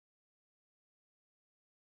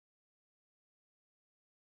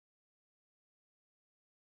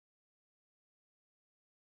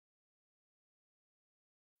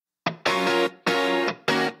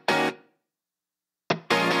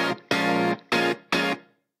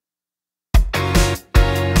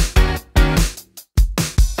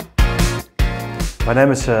My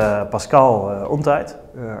name is Pascal Ontijd.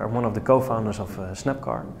 I'm one of the co-founders of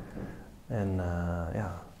SnappCar, and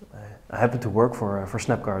yeah, I happen to work for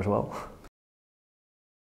SnappCar as well.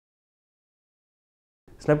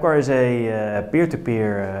 SnappCar is a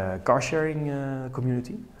peer-to-peer car sharing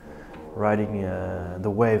community, riding the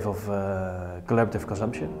wave of collaborative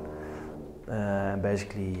consumption.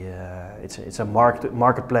 Basically, it's a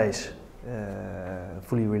marketplace,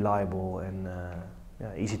 fully reliable and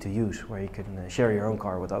yeah, easy to use, where you can share your own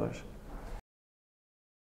car with others.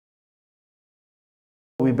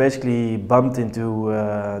 We basically bumped into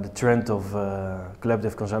the trend of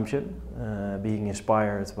collaborative consumption, being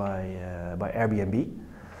inspired by Airbnb,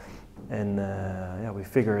 and yeah, we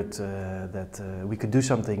figured that we could do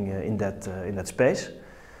something in that space.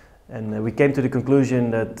 And we came to the conclusion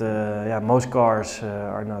that yeah, most cars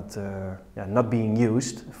are not being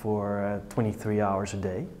used for 23 hours a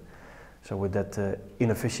day. So with that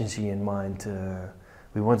inefficiency in mind,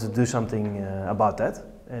 we wanted to do something about that,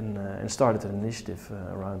 and started an initiative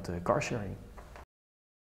around car sharing.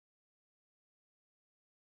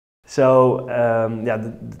 So yeah,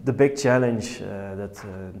 the big challenge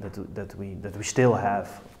that we still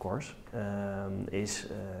have, of course, is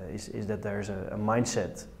that there's a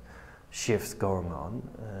mindset shift going on,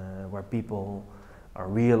 where people are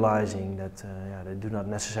realizing that yeah, they do not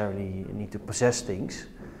necessarily need to possess things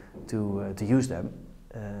to use them,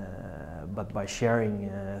 but by sharing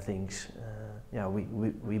things, yeah,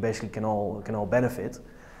 we basically can all benefit.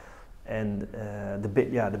 And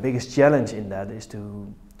the biggest challenge in that is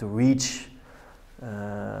to reach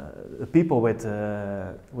the people with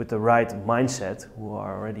the right mindset, who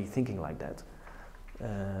are already thinking like that,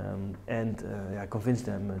 and yeah, convince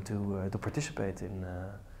them to participate in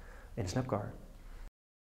SnappCar.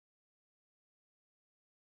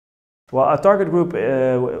 Well, our target group,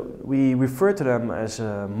 we refer to them as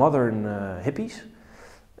modern hippies.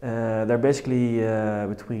 They're basically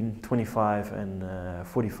between 25 and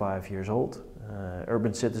 45 years old,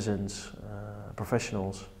 urban citizens,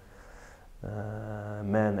 professionals,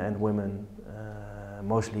 men and women,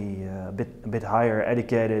 mostly a bit higher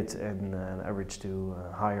educated and average to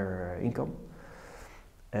higher income.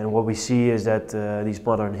 And what we see is that these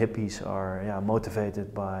modern hippies are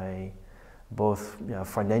motivated by both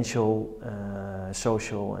financial,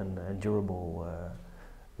 social and durable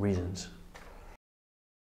reasons.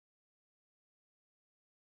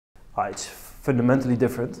 It's fundamentally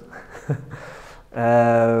different.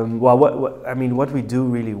 Well, what we do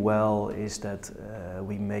really well is that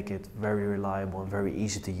we make it very reliable and very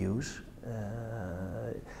easy to use,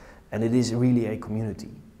 and it is really a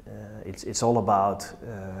community. It's all about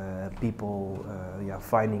people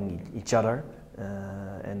finding each other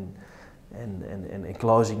and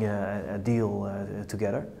closing a deal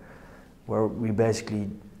together, where we basically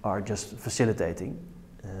are just facilitating.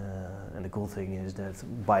 And the cool thing is that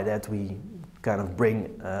by that we kind of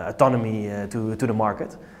bring autonomy to the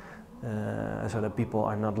market, so that people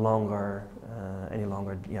are not any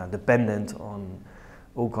longer dependent on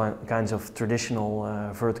all kinds of traditional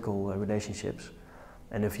vertical relationships.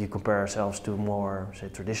 And if you compare ourselves to more, say,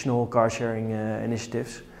 traditional car sharing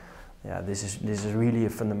initiatives, yeah, this is really a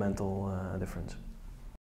fundamental difference.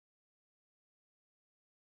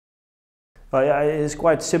 Yeah, it's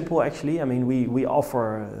quite simple actually. I mean, we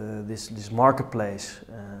offer this marketplace,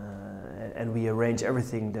 and we arrange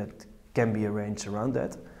everything that can be arranged around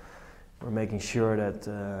that. We're making sure that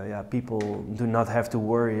yeah, people do not have to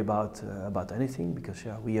worry about anything, because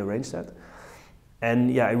yeah, we arrange that.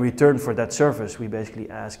 And yeah, in return for that service, we basically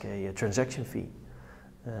ask a transaction fee.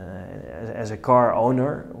 As a car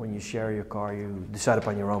owner, when you share your car, you decide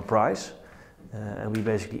upon your own price, and we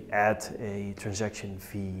basically add a transaction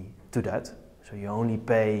fee to that. So you only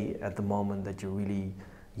pay at the moment that you're really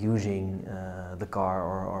using the car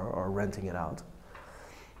or renting it out.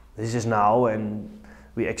 This is now, and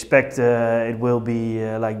we expect it will be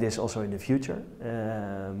like this also in the future,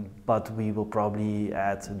 but we will probably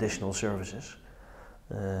add additional services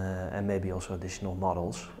and maybe also additional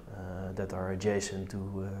models that are adjacent to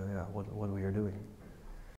what we are doing.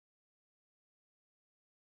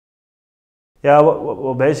 Yeah,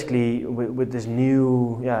 well, basically with this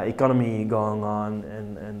new economy going on,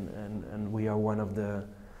 and we are one of the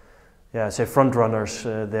say front runners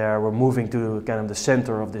there. We're moving to kind of the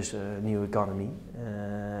center of this new economy,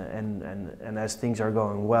 and as things are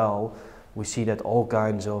going well, we see that all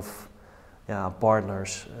kinds of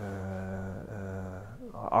partners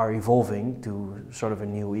are evolving to sort of a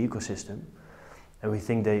new ecosystem, and we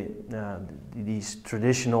think these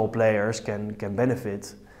traditional players can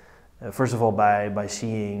benefit. First of all, by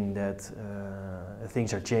seeing that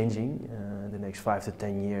things are changing. In the next 5 to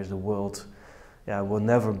 10 years, the world yeah, will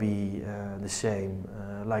never be the same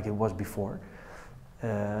like it was before.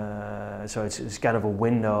 So it's kind of a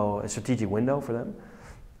window, a strategic window for them.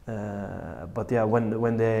 But yeah,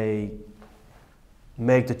 when they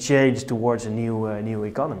make the change towards a new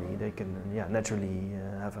economy, they can naturally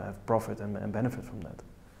have profit and benefit from that.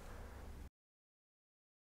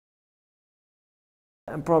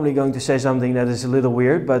 I'm probably going to say something that is a little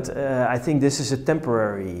weird, but I think this is a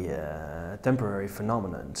temporary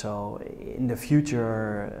phenomenon. So in the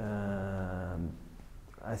future,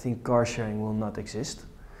 I think car sharing will not exist.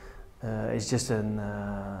 It's just an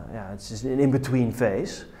in-between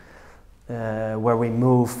phase where we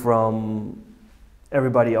move from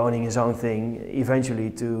everybody owning his own thing eventually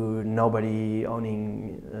to nobody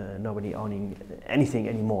owning anything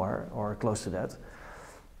anymore or close to that.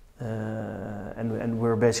 And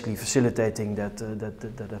we're basically facilitating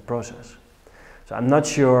that process. So I'm not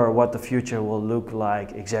sure what the future will look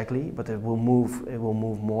like exactly, but it will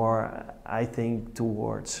move more, I think,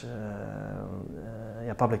 towards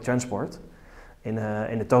public transport in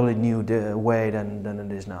a totally new way than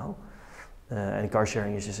it is now. And car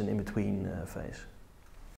sharing is just an in-between phase.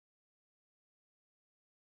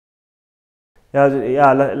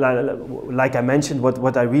 Yeah, like I mentioned,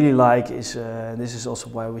 what I really like is, this is also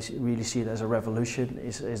why we really see it as a revolution,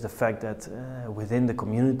 is the fact that within the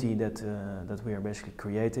community that we are basically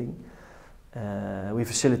creating, we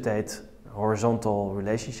facilitate horizontal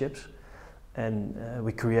relationships, and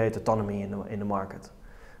we create autonomy in the market.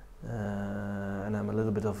 And I'm a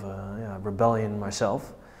little bit of a rebellion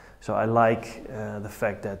myself. So I like the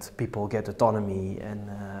fact that people get autonomy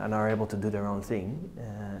and are able to do their own thing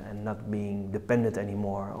and not being dependent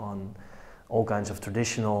anymore on all kinds of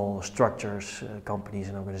traditional structures, companies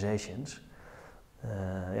and organizations.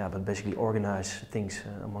 But basically organize things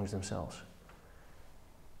amongst themselves.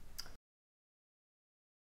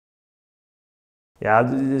 Yeah,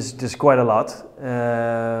 there's quite a lot,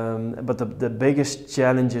 but the biggest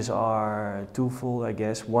challenges are twofold, I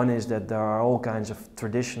guess. One is that there are all kinds of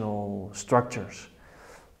traditional structures,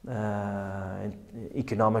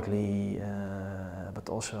 economically, but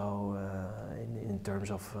also in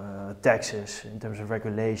terms of taxes, in terms of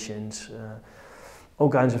regulations,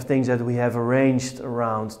 all kinds of things that we have arranged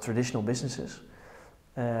around traditional businesses.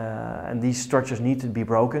 And these structures need to be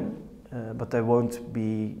broken. But they won't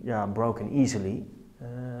be broken easily.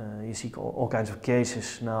 You see all kinds of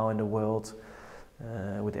cases now in the world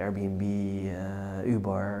with Airbnb,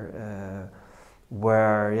 Uber,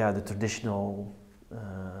 where the traditional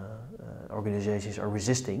organizations are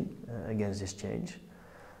resisting against this change.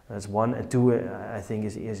 That's one. And two, I think,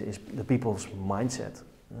 is the people's mindset.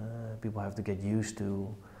 People have to get used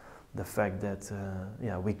to the fact that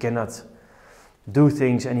we cannot do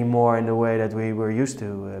things anymore in the way that we were used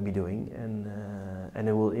to be doing, and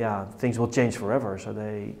it will things will change forever. So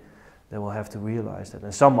they will have to realize that,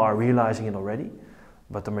 and some are realizing it already,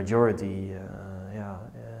 but the majority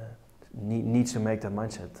needs to make that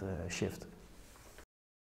mindset shift.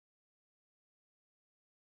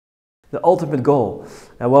 The ultimate goal.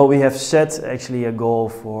 Well, we have set actually a goal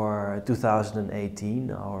for 2018,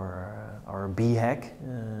 our BHAC,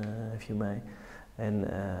 if you may.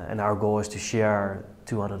 And our goal is to share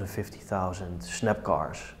 250,000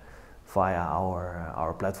 SnappCars via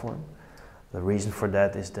our platform. The reason for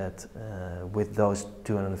that is that with those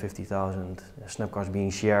 250,000 SnappCars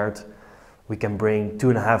being shared, we can bring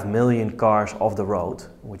 2.5 million cars off the road,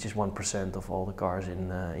 which is 1% of all the cars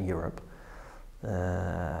in Europe.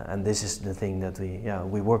 And this is the thing that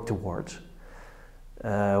we work towards.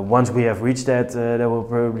 Once we have reached that, there will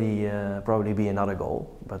probably be another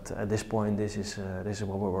goal. But at this point, this is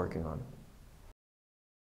what we're working on.